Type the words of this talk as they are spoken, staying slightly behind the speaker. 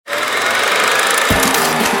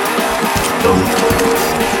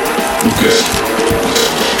Lucas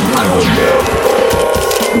Miles Show.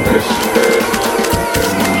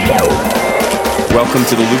 Welcome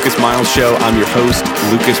to the Lucas Miles Show. I'm your host,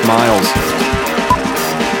 Lucas Miles.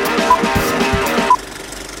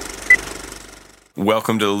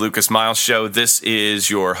 Welcome to the Lucas Miles Show. This is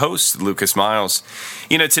your host, Lucas Miles.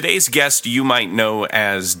 You know, today's guest you might know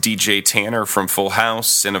as DJ Tanner from Full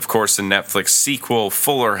House and, of course, the Netflix sequel,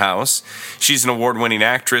 Fuller House. She's an award-winning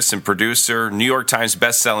actress and producer, New York Times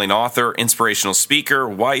best-selling author, inspirational speaker,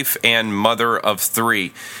 wife, and mother of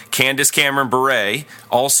three. Candace Cameron Bure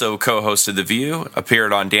also co-hosted The View,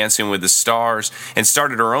 appeared on Dancing with the Stars, and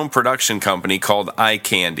started her own production company called Eye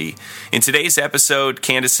Candy. In today's episode,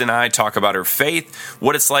 Candace and I talk about her faith,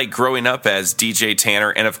 what it's like growing up as DJ Tanner,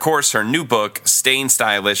 and of course her new book, Staying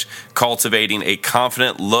Stylish, Cultivating a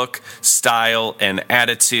Confident Look, Style, and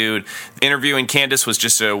Attitude. Interviewing Candace was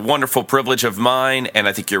just a wonderful privilege of mine, and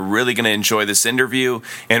I think you're really going to enjoy this interview.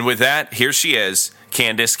 And with that, here she is,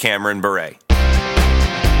 Candace Cameron Bure.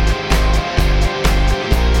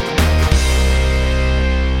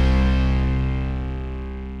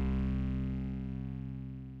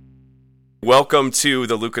 Welcome to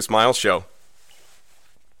the Lucas Miles Show.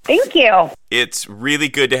 Thank you. It's really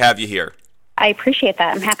good to have you here. I appreciate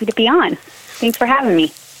that. I'm happy to be on. Thanks for having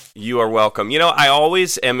me. You are welcome. You know, I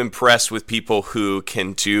always am impressed with people who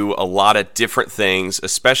can do a lot of different things,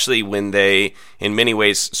 especially when they, in many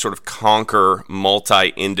ways, sort of conquer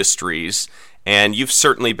multi-industries. And you've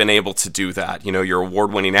certainly been able to do that. You know, you're an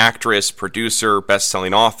award-winning actress, producer,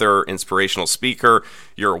 best-selling author, inspirational speaker.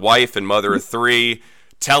 You're a wife and mother of three.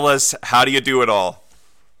 Tell us, how do you do it all?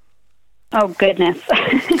 Oh, goodness.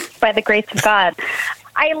 By the grace of God.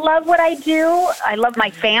 I love what I do. I love my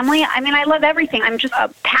family. I mean, I love everything. I'm just a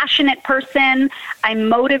passionate person. I'm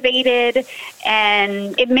motivated,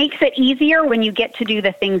 and it makes it easier when you get to do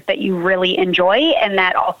the things that you really enjoy and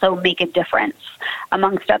that also make a difference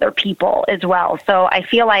amongst other people as well. So I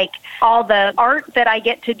feel like all the art that I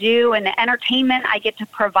get to do and the entertainment I get to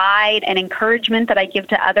provide and encouragement that I give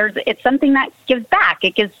to others, it's something that gives back.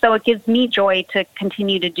 It gives me joy to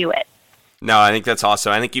continue to do it. No, I think that's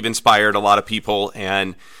awesome. I think you've inspired a lot of people,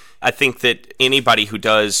 and I think that anybody who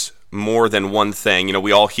does more than one thing, you know,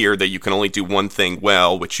 we all hear that you can only do one thing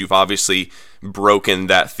well, which you've obviously broken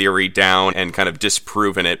that theory down and kind of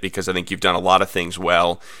disproven it, because I think you've done a lot of things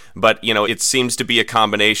well. But, you know, it seems to be a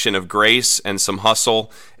combination of grace and some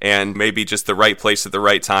hustle and maybe just the right place at the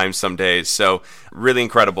right time some days. So really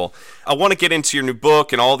incredible. I want to get into your new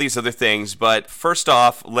book and all these other things, but first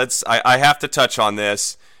off, I have to touch on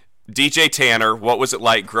this. DJ Tanner, what was it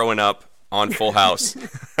like growing up on Full House?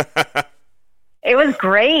 It was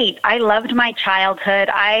great. I loved my childhood.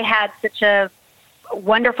 I had such a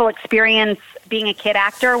wonderful experience being a kid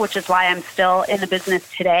actor, which is why I'm still in the business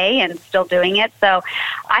today and still doing it. So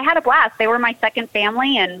I had a blast. They were my second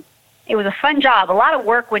family, and it was a fun job. A lot of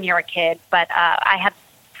work when you're a kid, but I had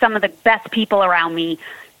some of the best people around me,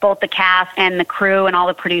 both the cast and the crew and all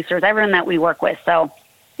the producers, everyone that we work with. So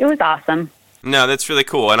it was awesome. No, that's really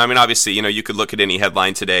cool. And I mean, obviously, you know, you could look at any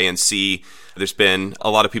headline today and see there's been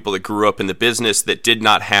a lot of people that grew up in the business that did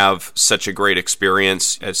not have such a great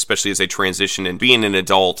experience, especially as they transition and being an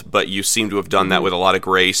adult, but you seem to have done that with a lot of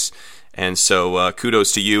grace. And so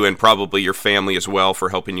kudos to you and probably your family as well for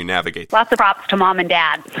helping you navigate. Lots of props to mom and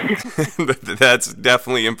dad. That's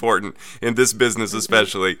definitely important in this business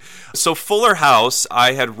especially. So Fuller House,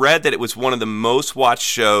 I had read that it was one of the most watched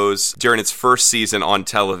shows during its first season on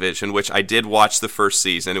television, which I did watch the first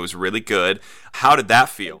season. It was really good. How did that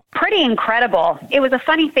feel? Pretty incredible. It was a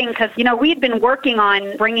funny thing because, you know, we'd been working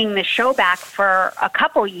on bringing the show back for a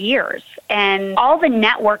couple years. And all the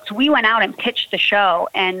networks, we went out and pitched the show,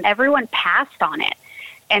 and everyone passed on it.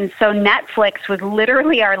 And so Netflix was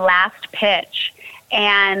literally our last pitch,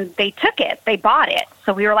 and they took it. They bought it.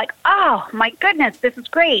 So we were like, oh, my goodness, this is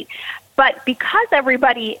great. But because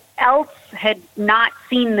everybody else had not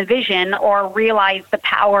seen the vision or realized the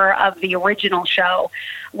power of the original show,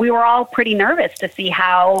 we were all pretty nervous to see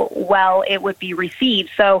how well it would be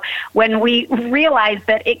received. So when we realized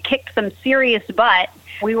that it kicked some serious butt,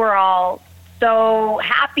 we were all so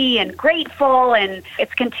happy and grateful, and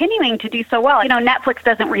it's continuing to do so well. You know, Netflix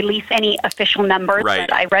doesn't release any official numbers, right.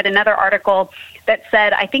 But I read another article that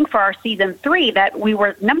said, I think for our season 3, that we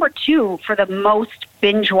were number 2 for the most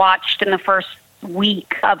binge-watched in the first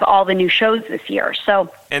week of all the new shows this year.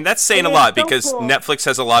 So, and that's saying a lot because cool. Netflix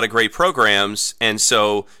has a lot of great programs, and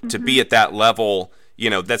so to be at that level,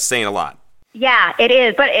 you know, that's saying a lot. Yeah, it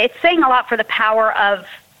is, but it's saying a lot for the power of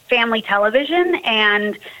family television,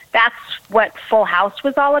 and that's what Full House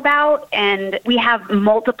was all about. And we have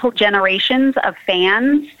multiple generations of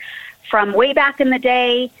fans from way back in the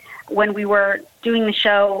day when we were doing the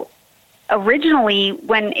show. Originally,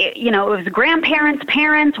 when it was grandparents,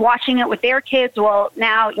 parents watching it with their kids. Well,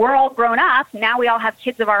 now we're all grown up. Now we all have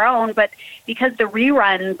kids of our own. But because the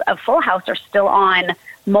reruns of Full House are still on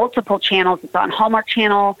multiple channels, it's on Hallmark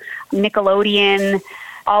Channel, Nickelodeon,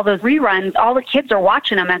 all those reruns, all the kids are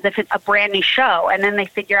watching them as if it's a brand new show. And then they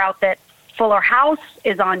figure out that Fuller House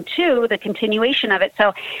is on too, the continuation of it.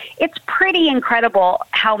 So it's pretty incredible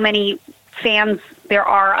how many fans there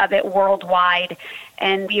are of it worldwide.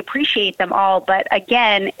 And we appreciate them all. But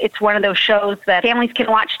again, it's one of those shows that families can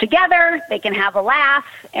watch together, they can have a laugh,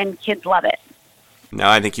 and kids love it. No,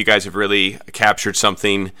 I think you guys have really captured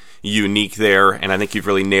something unique there, and I think you've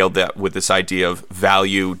really nailed that with this idea of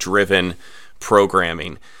value-driven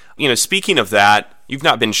programming. Speaking of that, you've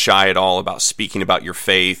not been shy at all about speaking about your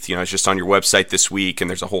faith. It's just on your website this week, and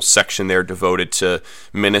there's a whole section there devoted to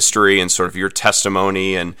ministry and sort of your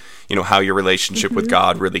testimony and, how your relationship with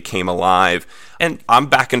God really came alive. And I'm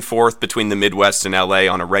back and forth between the Midwest and LA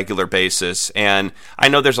on a regular basis, and I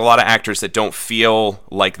know there's a lot of actors that don't feel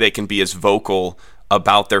like they can be as vocal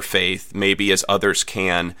about their faith, maybe as others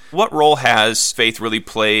can. What role has faith really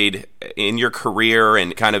played in your career,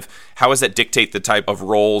 and kind of how does that dictate the type of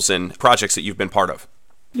roles and projects that you've been part of?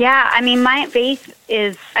 Yeah, my faith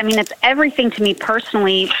is, it's everything to me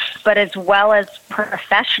personally, but as well as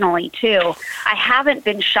professionally too. I haven't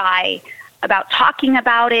been shy about talking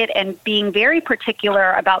about it and being very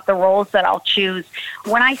particular about the roles that I'll choose.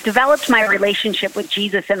 When I developed my relationship with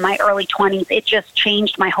Jesus in my early 20s, it just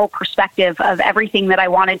changed my whole perspective of everything that I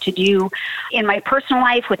wanted to do in my personal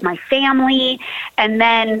life, with my family, and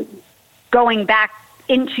then going back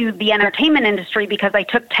into the entertainment industry because I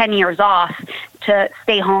took 10 years off to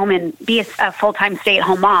stay home and be a full-time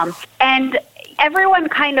stay-at-home mom. And everyone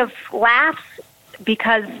kind of laughs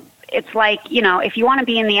because it's like, if you want to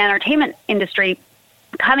be in the entertainment industry,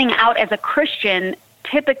 coming out as a Christian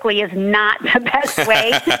typically is not the best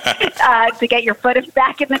way to get your foot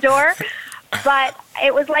back in the door. But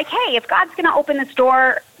it was like, hey, if God's going to open this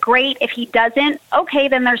door, great. If he doesn't, okay,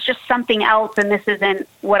 then there's just something else, and this isn't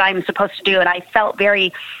what I'm supposed to do. And I felt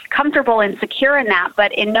very comfortable and secure in that,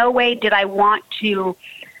 but in no way did I want to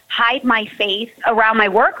hide my faith around my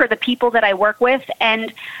work or the people that I work with.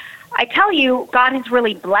 And I tell you, God has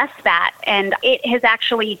really blessed that, and it has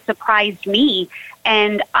actually surprised me.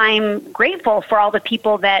 And I'm grateful for all the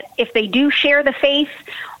people that, if they do share the faith,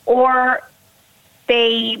 or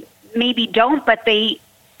they maybe don't, but they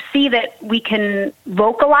see that we can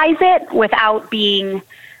vocalize it without being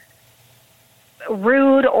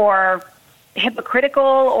rude or hypocritical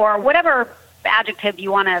or whatever adjective you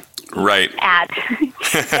want to add.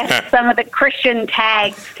 Some of the Christian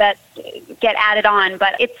tags that get added on,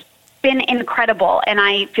 but it's been incredible, and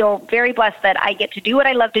I feel very blessed that I get to do what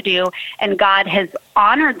I love to do, and God has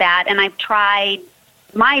honored that, and I've tried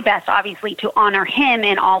my best, obviously, to honor him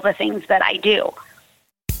in all the things that I do.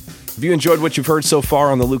 Have you enjoyed what you've heard so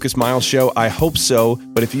far on the Lucas Miles Show? I hope so.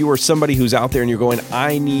 But if you are somebody who's out there and you're going,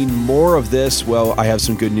 I need more of this, well, I have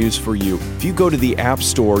some good news for you. If you go to the App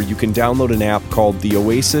Store, you can download an app called the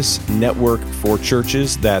Oasis Network for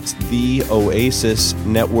Churches. That's the Oasis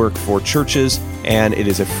Network for Churches. And it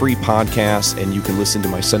is a free podcast, and you can listen to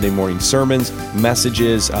my Sunday morning sermons,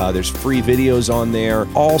 messages. There's free videos on there,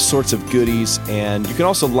 all sorts of goodies. And you can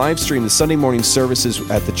also live stream the Sunday morning services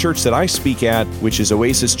at the church that I speak at, which is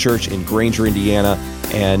Oasis Church in Granger, Indiana.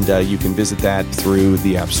 And you can visit that through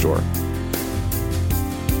the App Store.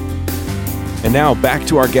 And now back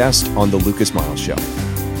to our guest on the Lucas Miles Show.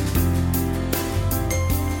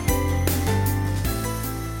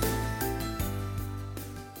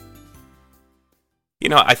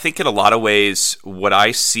 I think in a lot of ways, what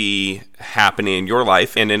I see happening in your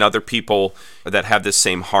life and in other people that have this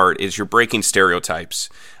same heart is you're breaking stereotypes.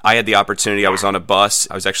 I had the opportunity, I was on a bus,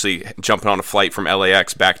 I was actually jumping on a flight from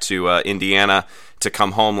LAX back to Indiana to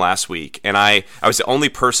come home last week, and I was the only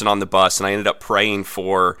person on the bus, and I ended up praying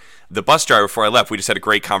for the bus driver before I left. We just had a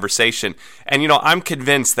great conversation. And, I'm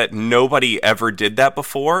convinced that nobody ever did that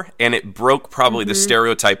before, and it broke probably the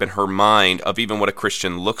stereotype in her mind of even what a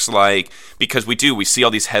Christian looks like, because we see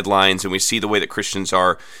all these headlines, and we see the way that Christians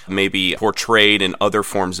are maybe portrayed in other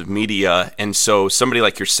forms of media. And so somebody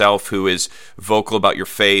like yourself who is vocal about your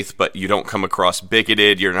faith, but you don't come across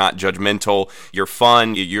bigoted, you're not judgmental, you're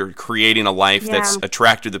fun, you're creating a life that's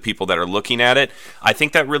attractive to people that are looking at it. I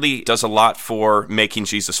think that really does a lot for making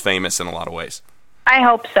Jesus famous in a lot of ways. I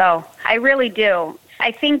hope so. I really do.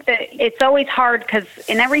 I think that it's always hard because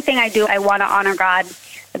in everything I do, I want to honor God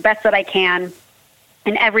the best that I can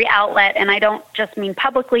in every outlet. And I don't just mean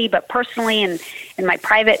publicly, but personally and in my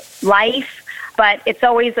private life. But it's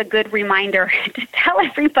always a good reminder to tell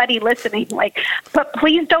everybody listening, like, but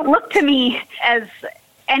please don't look to me as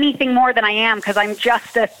anything more than I am, because I'm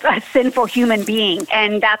just a sinful human being.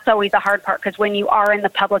 And that's always a hard part, because when you are in the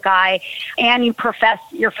public eye and you profess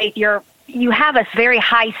your faith, you have a very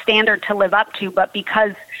high standard to live up to, but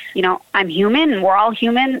because, I'm human and we're all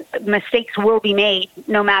human, mistakes will be made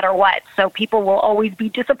no matter what. So people will always be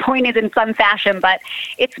disappointed in some fashion, but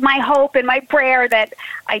it's my hope and my prayer that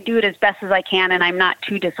I do it as best as I can and I'm not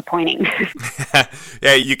too disappointing.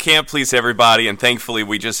 Yeah, you can't please everybody, and thankfully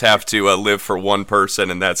we just have to live for one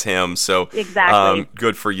person, and that's him. So exactly.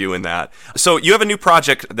 Good for you in that. So you have a new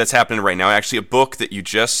project that's happening right now, actually a book that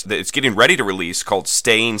it's getting ready to release called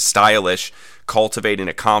Staying Stylish, Cultivating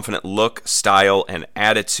a Confident Look, Style, and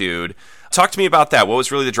Attitude. Talk to me about that. What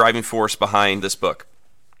was really the driving force behind this book?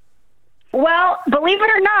 Well, believe it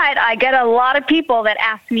or not, I get a lot of people that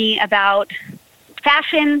ask me about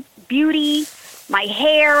fashion, beauty, my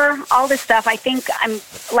hair, all this stuff. I think I'm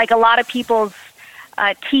like a lot of people's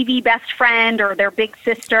TV best friend or their big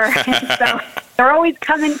sister. So they're always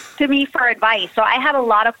coming to me for advice. So I had a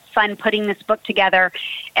lot of fun putting this book together,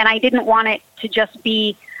 and I didn't want it to just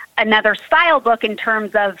be another style book in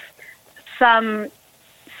terms of some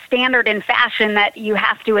standard in fashion that you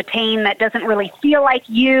have to attain that doesn't really feel like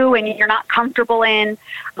you and you're not comfortable in.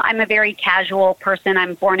 I'm a very casual person.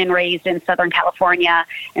 I'm born and raised in Southern California,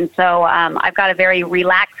 and so I've got a very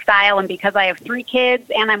relaxed style, and because I have 3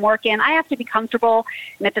 kids and I'm working, I have to be comfortable,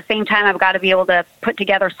 and at the same time I've got to be able to put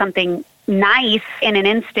together something nice in an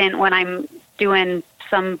instant when I'm doing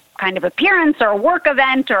some kind of appearance or a work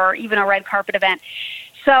event or even a red carpet event.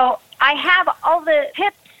 So I have all the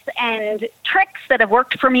tips and tricks that have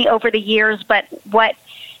worked for me over the years, but what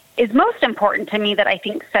is most important to me that I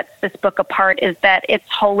think sets this book apart is that it's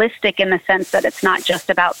holistic in the sense that it's not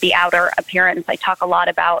just about the outer appearance. I talk a lot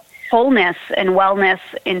about wholeness and wellness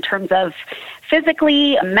in terms of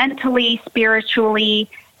physically, mentally, spiritually,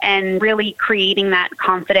 and really creating that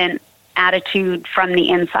confident attitude from the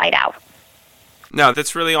inside out. No,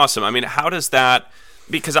 that's really awesome. I mean, how does that...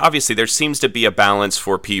 Because obviously there seems to be a balance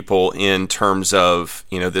for people in terms of,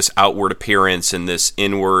 this outward appearance and this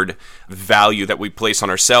inward value that we place on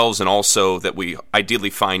ourselves and also that we ideally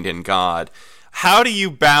find in God. How do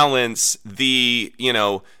you balance the,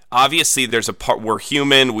 obviously there's a part, we're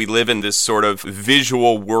human, we live in this sort of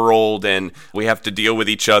visual world and we have to deal with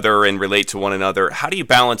each other and relate to one another. How do you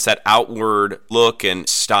balance that outward look and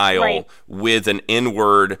style with an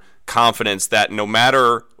inward confidence that no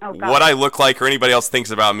matter what I look like or anybody else thinks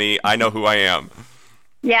about me, I know who I am?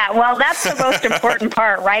 Yeah, well, that's the most important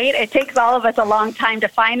part, right? It takes all of us a long time to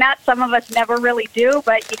find that. Some of us never really do,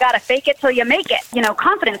 but you got to fake it till you make it.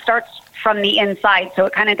 Confidence starts from the inside, so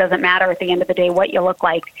it kind of doesn't matter at the end of the day what you look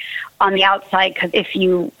like on the outside, because if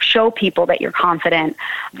you show people that you're confident,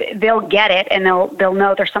 they'll get it and they'll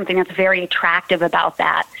know there's something that's very attractive about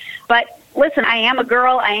that. But listen, I am a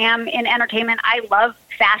girl. I am in entertainment. I love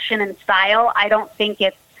fashion and style. I don't think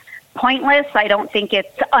it's pointless. I don't think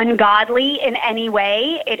it's ungodly in any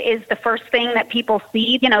way. It is the first thing that people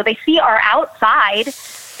see. They see our outside,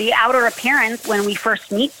 the outer appearance when we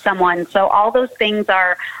first meet someone. So all those things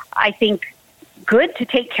are, I think, good to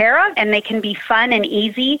take care of, and they can be fun and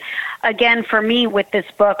easy. Again, for me with this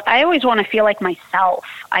book, I always want to feel like myself.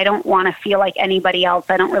 I don't want to feel like anybody else.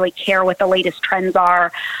 I don't really care what the latest trends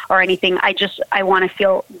are or anything. I want to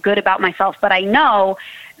feel good about myself. But I know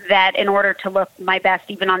that in order to look my best,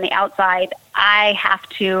 even on the outside, I have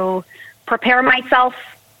to prepare myself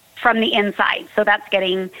from the inside. So that's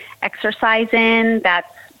getting exercise in,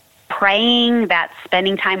 that's praying, that's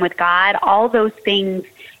spending time with God. All those things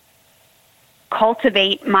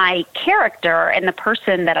cultivate my character and the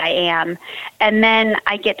person that I am. And then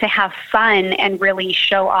I get to have fun and really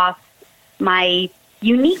show off my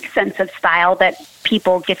unique sense of style that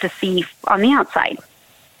people get to see on the outside.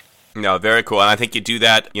 No, very cool. And I think you do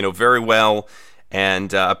that, very well,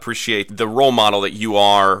 and appreciate the role model that you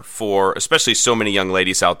are for especially so many young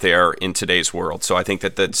ladies out there in today's world. So I think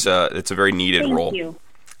that's it's a very needed role. Thank you.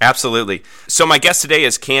 Absolutely. So my guest today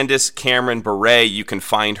is Candace Cameron Bure. You can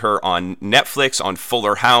find her on Netflix, on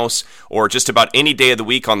Fuller House, or just about any day of the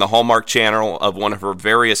week on the Hallmark Channel of one of her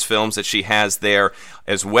various films that she has there,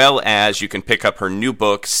 as well as you can pick up her new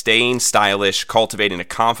book, Staying Stylish, Cultivating a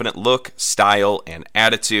Confident Look, Style, and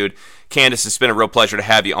Attitude. Candace, it's been a real pleasure to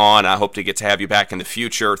have you on. I hope to get to have you back in the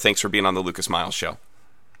future. Thanks for being on the Lucas Miles Show.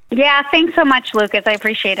 Yeah, thanks so much, Lucas. I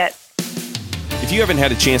appreciate it. If you haven't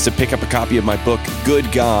had a chance to pick up a copy of my book,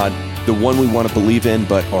 Good God, the one we want to believe in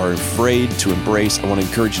but are afraid to embrace, I want to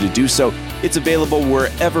encourage you to do so. It's available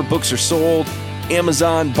wherever books are sold.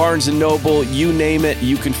 Amazon, Barnes & Noble, you name it,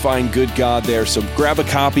 you can find Good God there. So grab a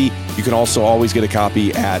copy. You can also always get a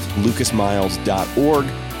copy at lucasmiles.org.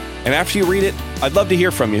 And after you read it, I'd love to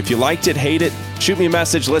hear from you. If you liked it, hate it, shoot me a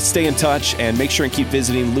message. Let's stay in touch, and make sure and keep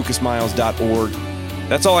visiting lucasmiles.org.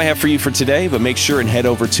 That's all I have for you for today, but make sure and head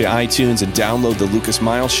over to iTunes and download The Lucas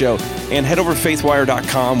Miles Show, and head over to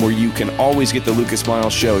faithwire.com, where you can always get The Lucas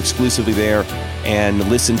Miles Show exclusively there and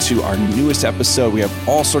listen to our newest episode. We have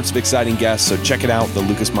all sorts of exciting guests, so check it out, The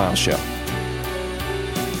Lucas Miles Show.